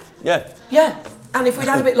 Yeah. Yeah. And if we'd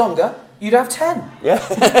had a bit longer, you'd have 10. Yeah.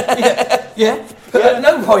 Yeah. But at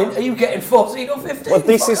no point are you getting 14 or 15. Well,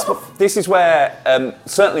 this is where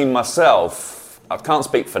certainly myself, I can't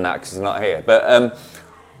speak for Nat because he's not here, but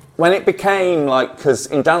when it became like, because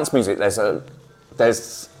in dance music there's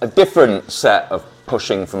a different set of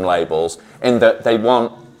pushing from labels in that they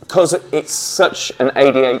want, because it's such an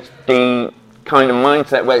ADHD kind of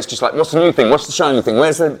mindset where it's just like, what's the new thing? What's the shiny thing?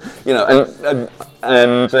 Where's the,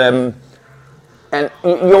 and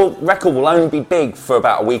your record will only be big for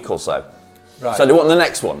about a week or so. Right. So they want the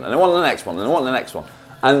next one, and they want the next one, and they want the next one.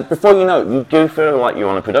 And before you know it, you do feel like you're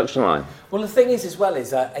on a production line. Well, the thing is as well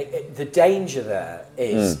is that the danger there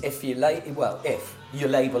is if your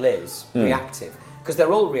label is reactive, because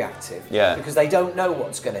they're all reactive, because they don't know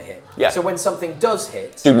what's going to hit. Yeah. So when something does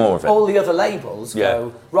hit, do more of it. All the other labels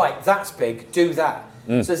go, right, that's big, do that.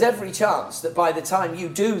 So there's every chance that by the time you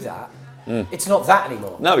do that, it's not that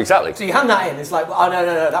anymore. No, exactly. So you hand that in, it's like, oh no,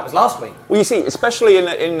 that was last week. Well, you see, especially in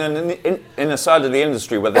a side of the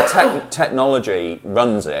industry where the technology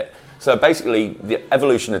runs it. So basically, the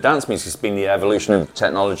evolution of dance music has been the evolution of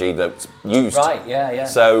technology that's used. Right. Yeah.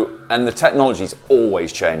 So, and the technology's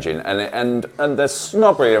always changing, and there's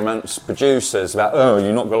snobbery amongst producers about, oh,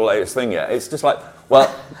 you're not got the latest thing yet. It's just like,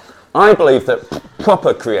 well, I believe that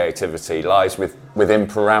proper creativity lies within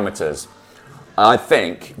parameters. I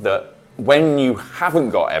think that when you haven't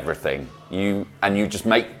got everything, you just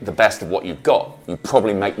make the best of what you've got, you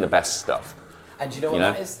probably make the best stuff. And do you know what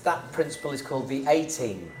that is? That principle is called the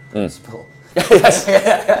A-Team principle. Yes,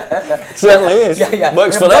 it certainly is. Yeah.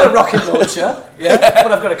 Works for I've them. got a rocket launcher,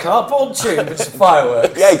 but I've got a cardboard tube with some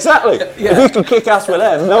fireworks. Yeah, exactly. If you can kick ass with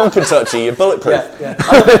them, no one can touch you. You're bulletproof. Yeah.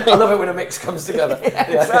 I love it when a mix comes together.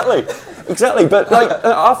 Exactly. But like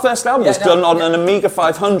our first album was done on an Amiga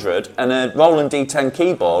 500 and a Roland D10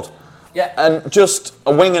 keyboard. Yeah. And just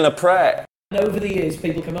a wing and a prayer. And over the years,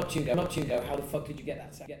 people come up to you and go, how the fuck did you get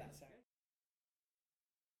that sound?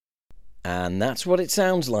 And that's what it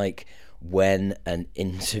sounds like when an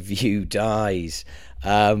interview dies.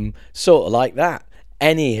 Sort of like that.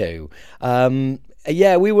 Anywho,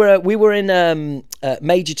 we were in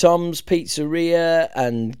Major Tom's Pizzeria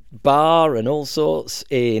and bar and all sorts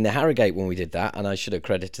in Harrogate when we did that, and I should have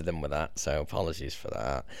credited them with that, so apologies for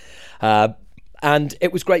that. And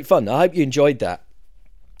it was great fun. I hope you enjoyed that.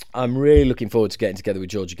 I'm really looking forward to getting together with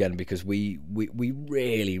George again, because we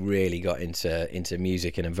really got into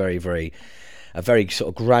music in a very sort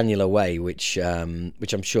of granular way, which I'm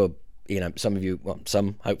sure some of you, well,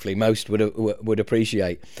 some hopefully most would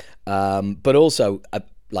appreciate, but also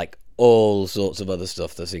like all sorts of other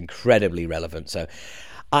stuff that's incredibly relevant. So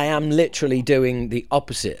I am literally doing the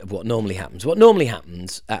opposite of what normally happens. What normally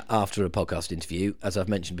happens after a podcast interview, as I've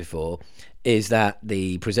mentioned before, is that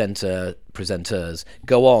the presenters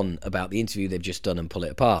go on about the interview they've just done and pull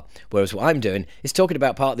it apart. Whereas what I'm doing is talking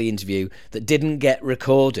about part of the interview that didn't get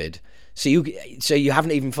recorded. So you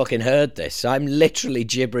haven't even fucking heard this. So I'm literally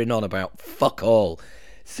gibbering on about fuck all.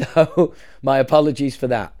 So my apologies for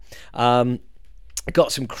that.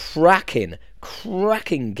 Got some cracking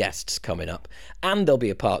guests coming up, and there'll be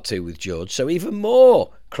a part 2 with George, so even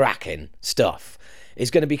more cracking stuff.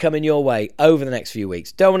 is going to be coming your way over the next few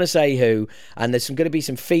weeks. Don't want to say who, and there's going to be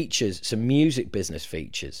some features, some music business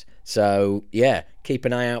features. So, yeah, keep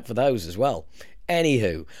an eye out for those as well.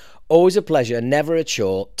 Anywho, always a pleasure, never a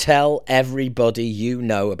chore. Tell everybody you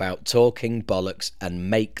know about Talking Bollocks and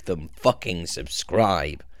make them fucking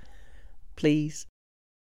subscribe. Please.